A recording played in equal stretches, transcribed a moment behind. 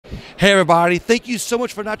Hey everybody, thank you so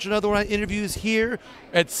much for watching another one of my interviews here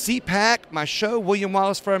at CPAC, my show, William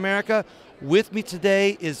Wallace for America. With me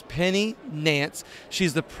today is Penny Nance.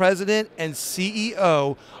 She's the president and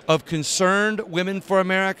CEO of Concerned Women for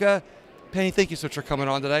America. Penny, thank you so much for coming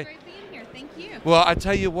on today. Great being here, thank you. Well, I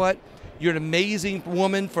tell you what, you're an amazing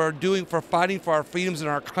woman for fighting for our freedoms in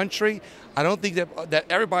our country. I don't think that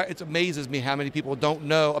everybody, it amazes me how many people don't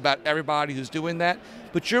know about everybody who's doing that,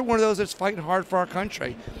 but you're one of those that's fighting hard for our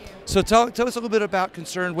country. So tell us a little bit about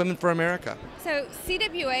Concerned Women for America. So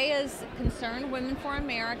CWA is Concerned Women for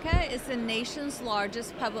America. Is the nation's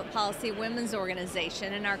largest public policy women's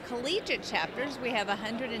organization. In our collegiate chapters, we have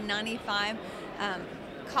 195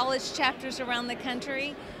 college chapters around the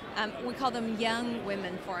country. We call them Young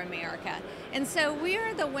Women for America. And so we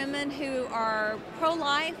are the women who are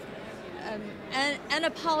pro-life,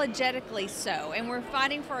 unapologetically so, and we're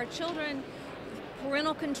fighting for our children,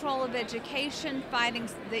 parental control of education, fighting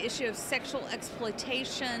the issue of sexual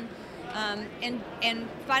exploitation, and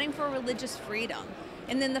fighting for religious freedom.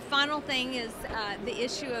 And then the final thing is the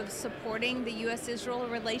issue of supporting the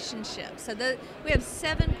U.S.-Israel relationship. So we have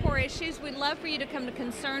 7 core issues. We'd love for you to come to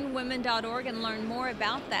concernedwomen.org and learn more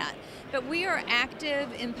about that. But we are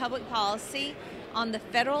active in public policy on the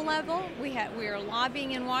federal level. We are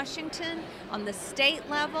lobbying in Washington, on the state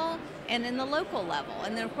level, and in the local level.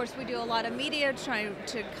 And then of course we do a lot of media trying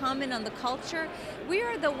to comment on the culture. We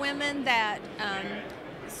are the women that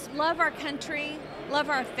love our country, love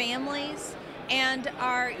our families, and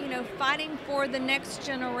are fighting for the next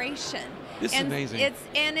generation. This is amazing.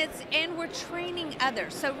 And we're training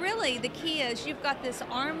others. So really the key is you've got this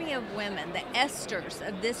army of women, the Esthers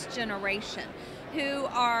of this generation, who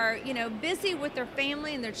are busy with their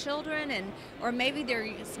family and their children, or maybe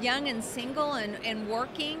they're young and single and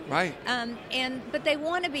working. Right. But they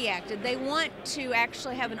want to be active. They want to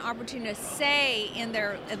actually have an opportunity to say in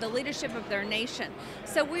the leadership of their nation.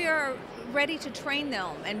 So we are ready to train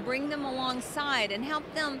them and bring them alongside and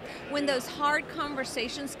help them when those hard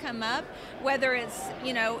conversations come up, whether it's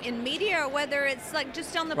in media or whether it's like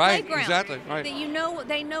just on the playground. Exactly. Right. That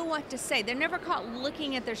they know what to say. They're never caught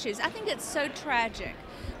looking at their shoes. I think it's so tragic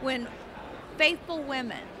when faithful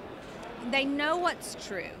women, they know what's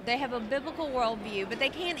true. They have a biblical worldview, but they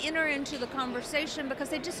can't enter into the conversation because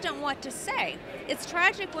they just don't know what to say. It's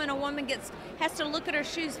tragic when a woman has to look at her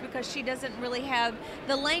shoes because she doesn't really have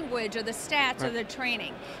the language or the stats or the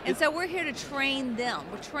training. And so we're here to train them.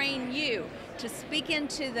 We'll train you to speak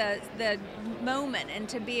into the moment and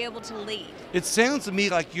to be able to lead. It sounds to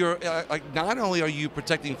me like you're not only are you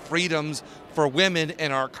protecting freedoms for women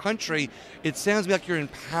in our country, it sounds to me like you're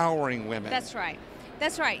empowering women. That's right.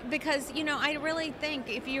 That's right, because I really think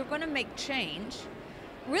if you're going to make change,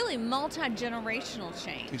 really multi-generational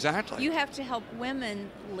change, exactly, you have to help women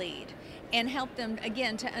lead and help them,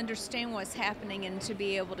 again, to understand what's happening and to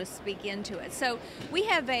be able to speak into it. So we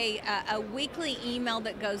have a weekly email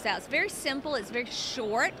that goes out. It's very simple. It's very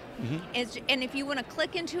short. Mm-hmm. And if you want to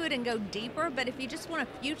click into it and go deeper, but if you just want a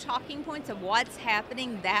few talking points of what's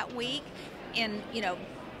happening that week in,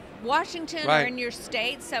 Washington or in your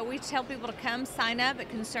state, so we tell people to come sign up at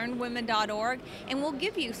concernedwomen.org, and we'll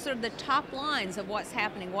give you sort of the top lines of what's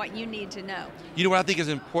happening, what you need to know. You know what I think is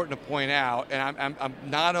important to point out, and I'm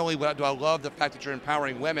not only do I love the fact that you're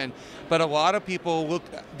empowering women, but a lot of people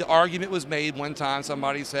the argument was made one time,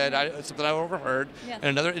 somebody said, something I overheard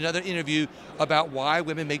in another interview about why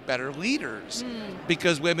women make better leaders.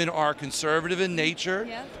 Because women are conservative in nature,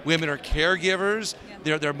 women are caregivers,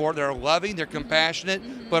 they're loving, they're compassionate,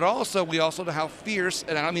 but also we also know how fierce,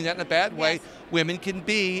 and I don't mean that in a bad way, women can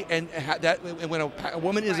be, and when a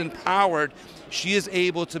woman is empowered, she is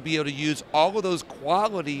able to use all of those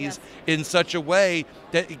qualities in such a way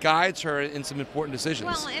that it guides her in some important decisions.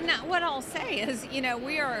 Well, and what I'll say is,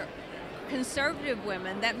 we are conservative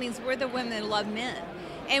women. That means we're the women that love men.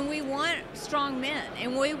 And we want strong men,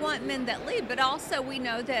 and we want men that lead, but also we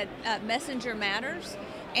know that messenger matters,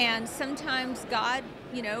 and sometimes God,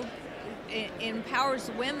 empowers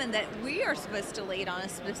women that we are supposed to lead on a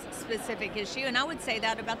specific issue, and I would say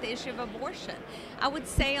that about the issue of abortion. I would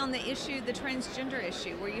say on the transgender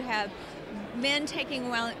issue, where you have men taking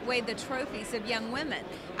away the trophies of young women.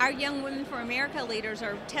 Our Young Women for America leaders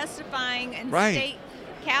are testifying in state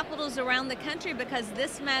capitals around the country because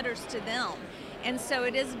this matters to them. And so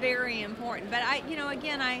it is very important. But I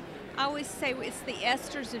always say it's the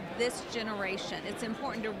Esthers of this generation. It's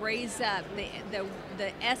important to raise up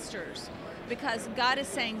the Esthers, because God is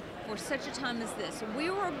saying, for such a time as this, we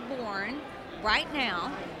were born right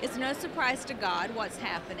now. It's no surprise to God what's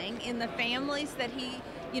happening in the families that He,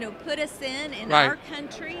 put us in our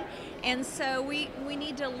country. And so we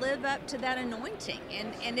need to live up to that anointing.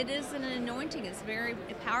 And it is an anointing. It's very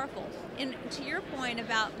powerful. And to your point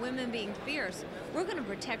about women being fierce, we're going to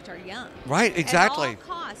protect our young. Right, exactly. At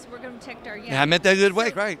all costs, we're going to protect our young. Yeah, I meant that a good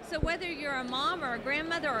way, right. So whether you're a mom or a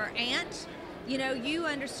grandmother or aunt, you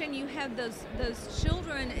understand you have those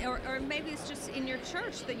children, or maybe it's just in your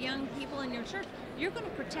church, the young people in your church, you're going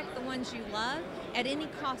to protect the ones you love at any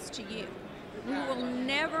cost to you. We will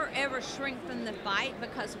never, ever shrink from the fight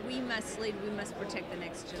because we must lead. We must protect the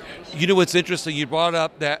next generation. You know what's interesting? You brought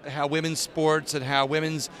up that how women's sports and how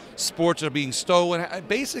women's sports are being stolen.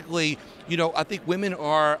 Basically, I think women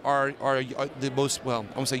are the most, well,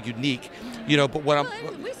 I won't say unique, but what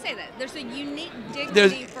we say that. There's a unique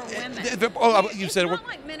dignity for women. You said it's not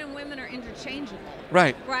like men and women are interchangeable.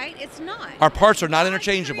 Right. Right? It's not. Our parts are not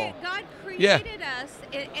interchangeable. God created us,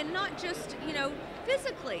 and not just,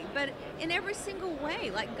 physically, but in every single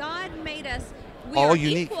way. Like God made us, we all are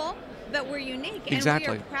unique. Equal, but we're unique.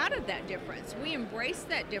 Exactly. And we are proud of that difference. We embrace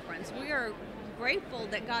that difference. We are grateful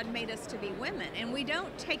that God made us to be women, and we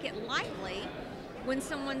don't take it lightly when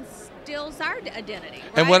someone steals our identity,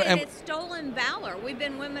 right? And it's stolen valor. We've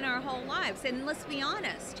been women our whole lives, and let's be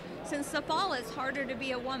honest, since the fall, it's harder to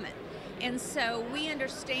be a woman. And so we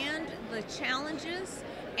understand the challenges,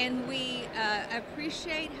 and we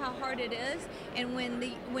appreciate how hard it is. And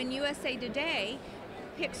when USA Today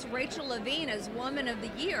picks Rachel Levine as Woman of the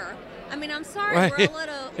Year, I mean, I'm sorry, right. we're a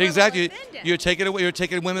little exactly. offended. You're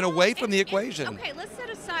taking women away from the equation. Okay, let's set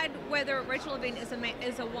aside whether Rachel Levine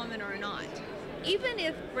is a woman or not. Even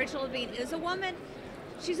if Rachel Levine is a woman,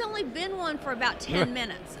 she's only been one for about 10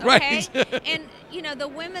 minutes, okay? Right. And, the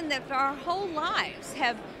women that for our whole lives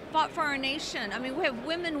have fought for our nation. I mean, we have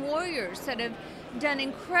women warriors that have done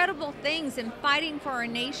incredible things in fighting for our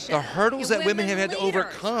nation. The hurdles that women have had to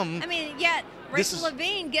overcome. I mean, yet Rachel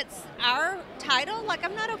Levine gets our title. Like,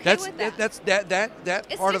 I'm not okay with that. That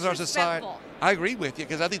part of our society. I agree with you,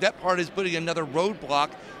 because I think that part is putting another roadblock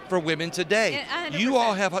for women today. 100%. You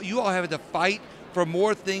all have to fight for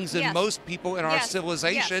more things than most people in our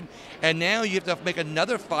civilization, and now you have to make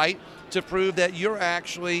another fight to prove that you're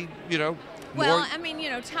actually, Well, I mean,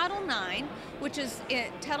 Title IX, which is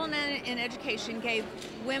Title IX in education, gave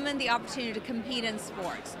women the opportunity to compete in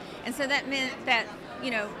sports. And so that meant that,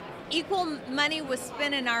 equal money was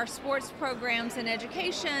spent in our sports programs and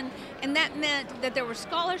education, and that meant that there were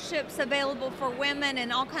scholarships available for women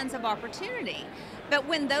and all kinds of opportunity. But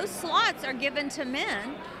when those slots are given to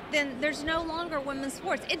men, then there's no longer women's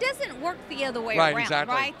sports. It doesn't work the other way around,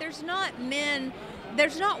 exactly. right? There's not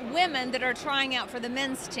women that are trying out for the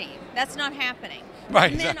men's team. That's not happening.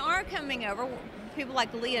 Right. Men are coming over. People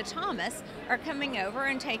like Leah Thomas are coming over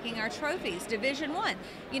and taking our trophies. Division I.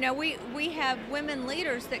 We have women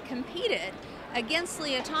leaders that competed against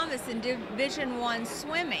Leah Thomas in Division I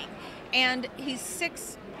swimming, and he's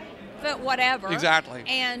 6 foot whatever. Exactly.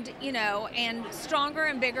 And and stronger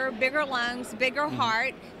and bigger lungs, bigger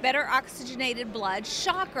heart, better oxygenated blood.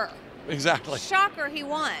 Shocker. Exactly. Shocker, he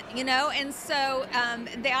won, and so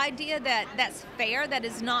the idea that that's fair, that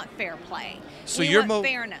is not fair play. So we want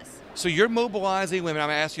fairness. So you're mobilizing women. I'm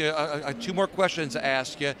going to ask you 2 more questions to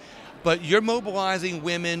ask you. But you're mobilizing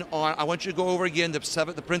women on, I want you to go over again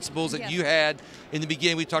the principles that you had in the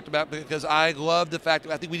beginning we talked about, because I love the fact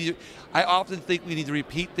that I often think we need to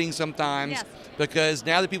repeat things sometimes, because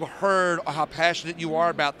now that people heard how passionate you are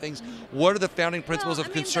about things, what are the founding principles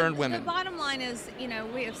of concerned women? The bottom line is,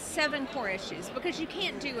 we have 7 core issues, because you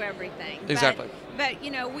can't do everything. Exactly. But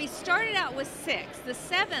we started out with 6. The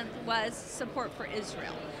 7th was support for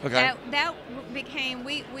Israel. Okay. That became,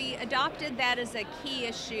 we adopted that as a key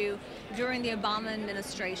issue during the Obama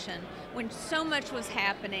administration, when so much was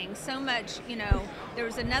happening, so much, there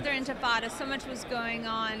was another intifada, so much was going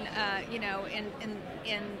on,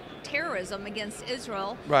 in terrorism against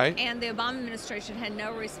Israel. Right. And the Obama administration had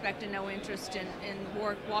no respect and no interest in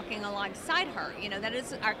walking alongside her. That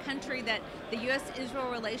is our country, that the U.S.-Israel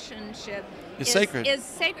relationship is sacred. Is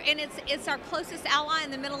sacred, and it's our closest ally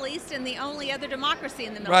in the Middle East and the only other democracy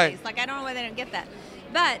in the Middle East. Like, I don't know why they don't get that.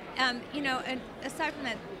 But, and aside from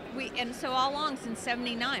that, so all along since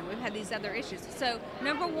 '79, we've had these other issues. So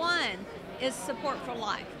number 1 is support for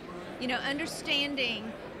life.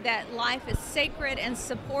 Understanding that life is sacred and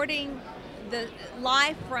supporting the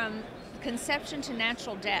life from conception to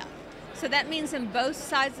natural death. So that means in both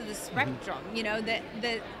sides of the spectrum,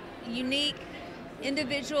 the unique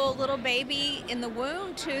individual little baby in the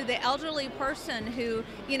womb to the elderly person who,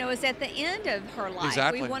 is at the end of her life.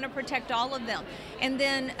 Exactly. We want to protect all of them. And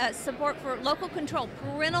then support for local control,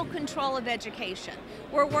 parental control of education.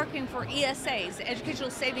 We're working for ESAs, Educational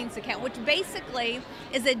Savings Account, which basically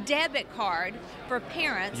is a debit card for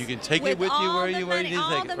parents. You can take it with you where you need to take it.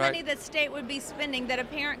 All the money that state would be spending that a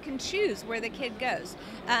parent can choose where the kid goes.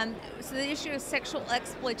 So the issue of sexual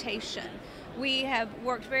exploitation. We have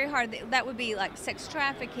worked very hard. That would be like sex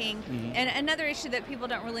trafficking. Mm-hmm. And another issue that people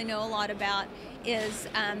don't really know a lot about is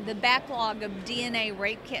the backlog of DNA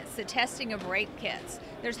rape kits, the testing of rape kits.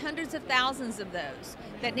 There's hundreds of thousands of those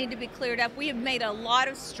that need to be cleared up. We have made a lot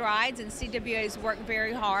of strides, and CWA has worked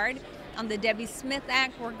very hard on the Debbie Smith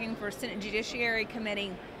Act, working for Senate Judiciary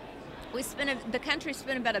Committee. The country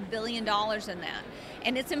spent about $1 billion in that,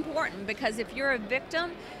 and it's important because if you're a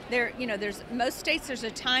victim, there's most states there's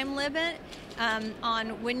a time limit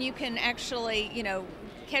on when you can actually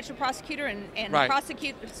catch a prosecutor and right.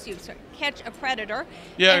 catch a predator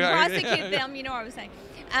and prosecute them. You know what I was saying,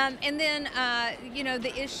 and then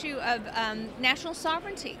the issue of national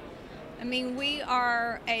sovereignty. I mean, we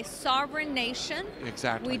are a sovereign nation.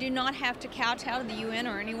 Exactly. We do not have to kowtow to the UN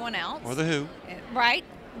or anyone else. Or the WHO. Right.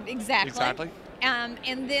 Exactly.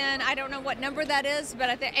 And then I don't know what number that is,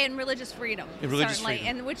 but and religious freedom, certainly, freedom.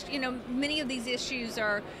 and which many of these issues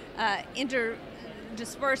are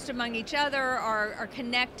interdispersed among each other, are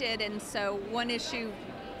connected, and so one issue,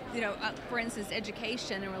 for instance,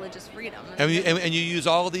 education and religious freedom. And you use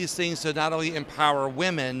all of these things to not only empower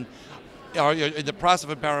women, or in the process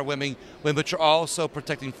of empowering women, but you're also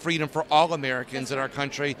protecting freedom for all Americans in our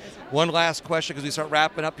country. One last question, because we start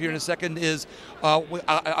wrapping up here in a second, is I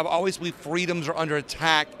always believe freedoms are under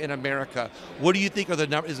attack in America. What do you think is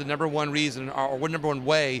the number one reason, or what number one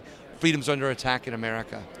way freedom's under attack in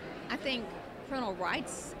America? I think parental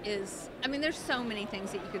rights is, there's so many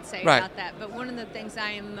things that you could say right. about that, but one of the things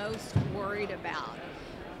I am most worried about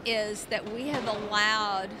is that we have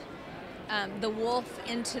allowed the wolf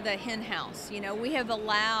into the hen house. We have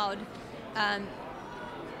allowed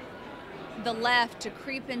the left to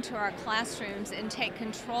creep into our classrooms and take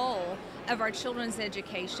control of our children's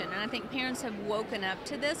education. And I think parents have woken up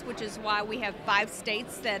to this, which is why we have 5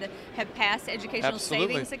 states that have passed educational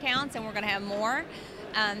Absolutely. savings accounts, and we're going to have more.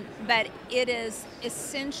 But it is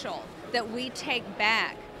essential that we take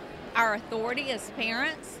back our authority as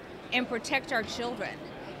parents and protect our children,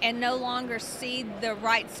 and no longer cede the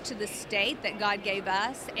rights to the state that God gave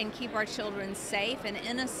us, and keep our children safe and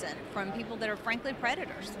innocent from people that are frankly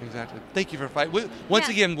predators. Exactly. Thank you for fighting. Once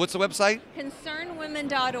again, what's the website?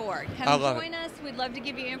 Concernwomen.org. Come join us. We'd love to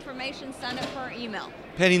give you information. Sign up for our email.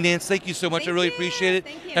 Penny, Nance, thank you so much. I really appreciate it.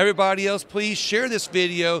 Thank you. Everybody else, please share this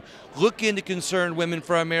video. Look into Concerned Women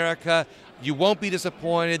for America. You won't be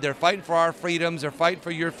disappointed. They're fighting for our freedoms. They're fighting for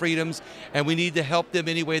your freedoms, and we need to help them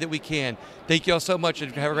any way that we can. Thank you all so much,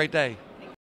 and have a great day.